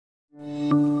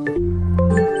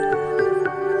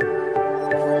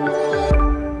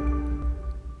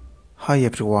Hi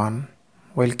everyone,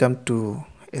 welcome to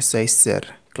SI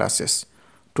classes.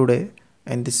 Today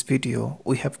in this video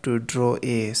we have to draw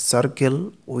a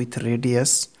circle with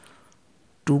radius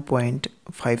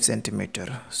 2.5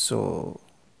 centimeter. So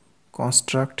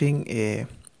constructing a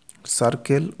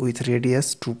circle with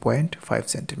radius 2.5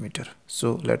 centimeter.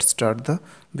 So let's start the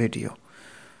video.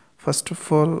 First of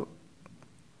all,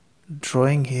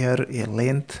 drawing here a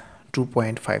length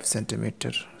 2.5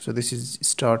 centimeter. So this is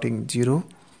starting 0,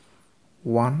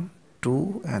 1,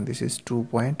 2 and this is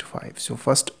 2.5. So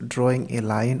first drawing a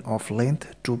line of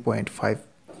length 2.5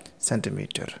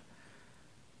 centimeter.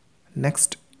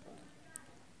 Next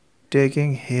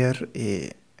taking here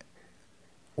a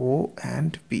O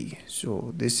and P.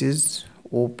 So this is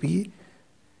OP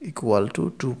equal to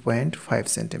 2.5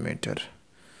 centimeter.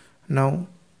 Now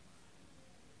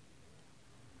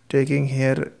taking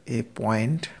here a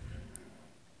point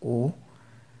O.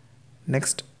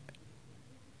 Next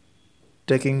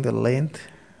taking the length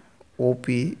OP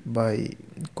by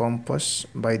compass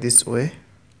by this way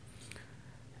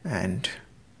and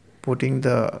putting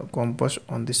the compass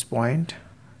on this point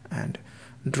and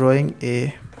drawing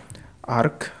a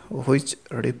arc which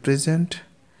represent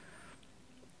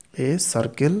a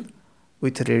circle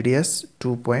with radius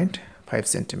 2.5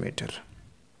 centimeter.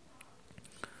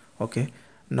 Okay,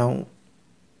 now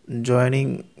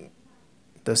joining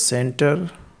the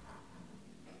center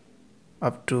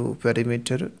up to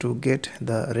perimeter to get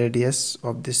the radius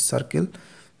of this circle.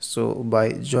 So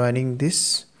by joining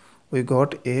this we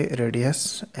got a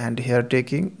radius and here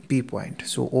taking P point.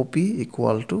 So OP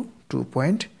equal to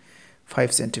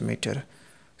 2.5 centimeter.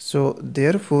 So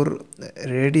therefore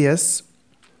radius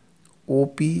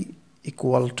OP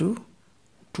equal to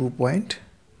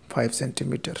 2.5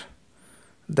 centimeter.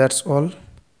 That's all.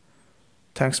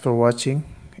 Thanks for watching.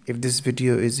 If this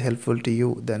video is helpful to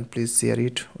you, then please share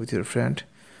it with your friend.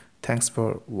 Thanks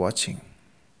for watching.